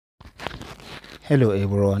Hello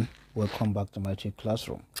everyone, welcome back to my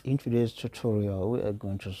classroom. In today's tutorial we are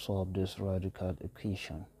going to solve this radical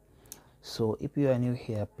equation. So if you are new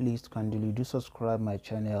here, please kindly do subscribe my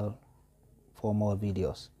channel for more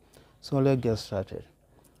videos. So let's get started.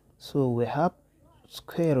 So we have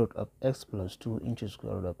square root of x plus 2 into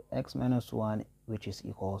square root of x minus 1, which is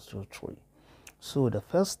equals to 3. So the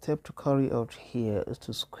first step to carry out here is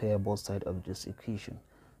to square both sides of this equation.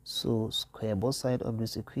 So square both sides of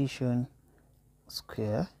this equation,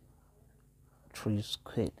 square 3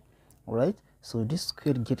 squared. Right, so this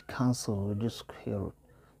squared get cancelled with this square root,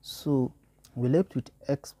 so we're left with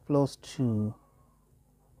x plus 2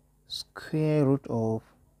 square root of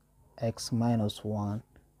x minus 1,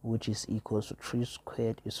 which is equals to 3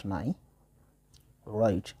 squared is 9.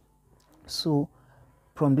 Right, so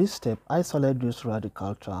from this step I select this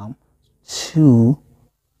radical term 2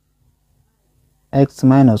 x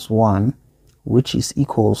minus 1, which is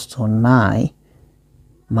equals to 9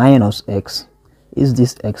 minus x. If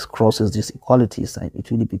this x crosses this equality sign, it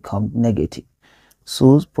will become negative.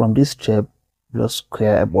 So from this step, just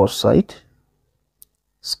square both sides.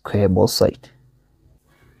 Square both sides.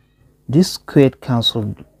 This squared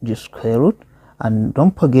cancel this square root, and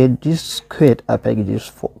don't forget this squared I peg this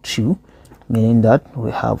for 2, meaning that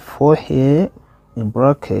we have 4 here in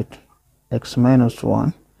bracket x minus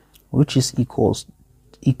 1, which is equal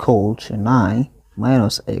to 9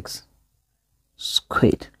 minus x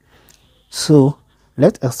squared. So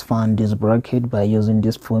let's expand this bracket by using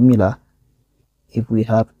this formula. If we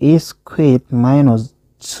have a squared minus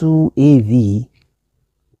 2ab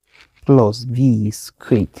plus b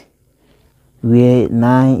squared, where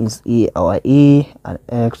 9 is our a and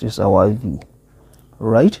x is our v,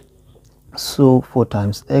 right? So 4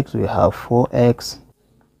 times x, we have 4x.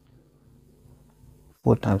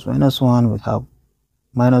 4 times minus 1, we have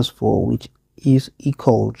minus 4, which is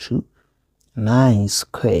equal to 9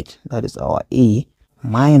 squared, that is our a,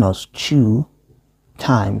 minus 2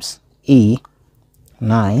 times a,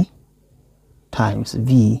 9 times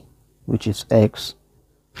v, which is x,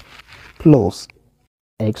 plus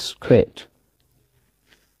x squared.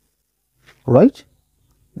 Right,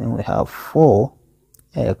 then we have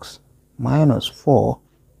 4x minus 4,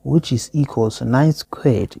 which is equals to 9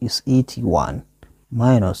 squared is 81,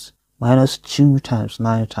 minus 2 times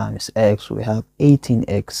 9 times x, we have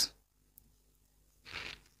 18x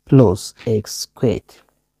plus x squared.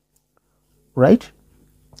 Right,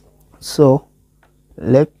 so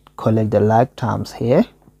let's collect the like terms here.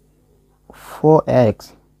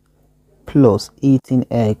 4x plus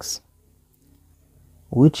 18x,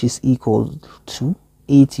 which is equal to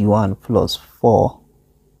 81 plus 4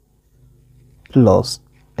 plus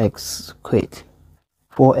x squared.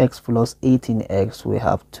 4x plus 18x, we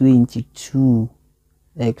have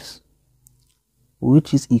 22x,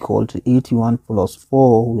 which is equal to 81 plus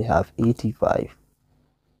 4, we have 85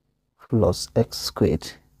 plus x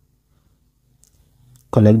squared.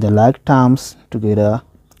 Collect the like terms together,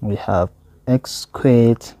 we have x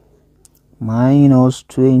squared minus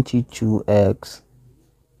 22x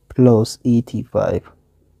plus 85.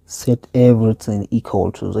 Set everything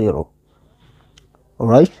equal to 0.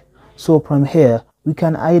 Alright, so from here we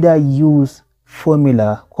can either use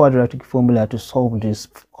quadratic formula to solve this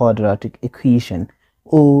quadratic equation,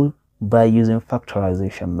 or by using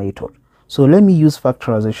factorization method. So let me use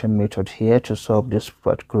factorization method here to solve this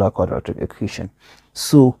particular quadratic equation.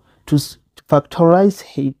 So to factorize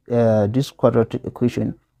this quadratic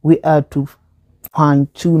equation, we have to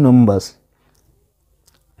find two numbers.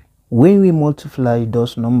 When we multiply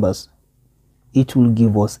those numbers, it will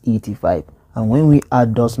give us 85, and when we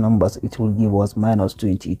add those numbers, it will give us minus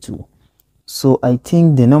 22. So I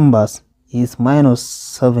think the numbers is minus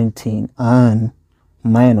 17 and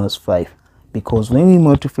minus 5, because when we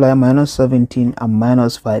multiply minus 17 and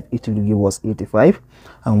minus 5, it will give us 85,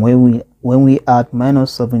 and when we add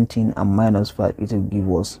minus 17 and minus 5, it will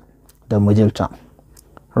give us the middle term.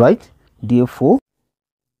 Right, therefore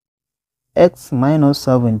x minus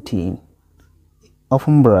 17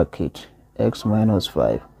 open bracket x minus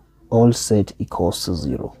 5 all set equals to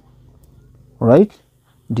 0. Right,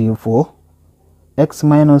 therefore x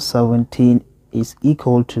minus 17 is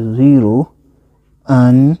equal to 0,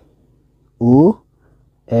 and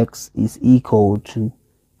x is equal to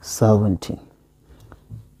 17.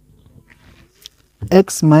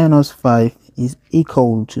 X minus 5 is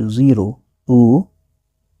equal to 0, or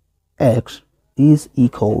x is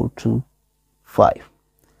equal to 5.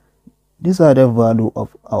 These are the value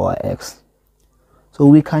of our x. So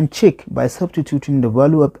we can check by substituting the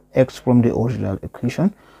value of x from the original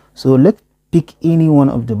equation. So let's pick any one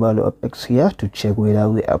of the value of x here to check whether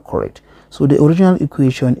we are correct. So the original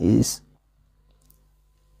equation is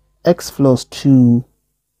x plus 2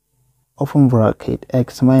 open bracket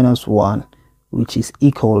x minus 1, which is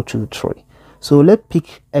equal to 3. So let's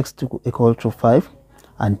pick x to equal to 5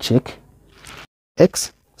 and check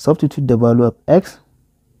x. Substitute the value of x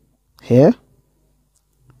here.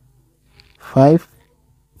 5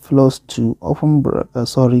 plus 2 open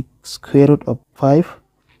bracket square root of 5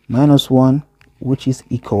 minus 1, which is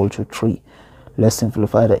equal to 3. Let's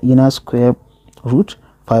simplify the inner square root.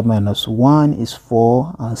 5 minus 1 is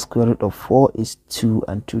 4, and square root of 4 is 2,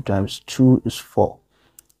 and 2 times 2 is 4.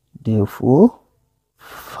 Therefore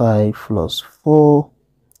 5 plus 4,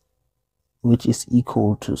 which is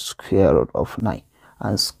equal to square root of 9,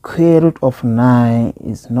 and square root of 9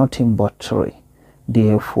 is nothing but 3.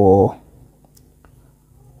 Therefore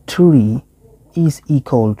 3 is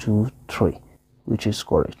equal to 3, which is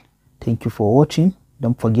correct. Thank you for watching.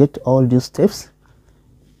 Don't forget all these steps,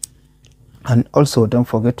 and also don't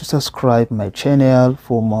forget to subscribe my channel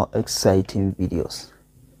for more exciting videos.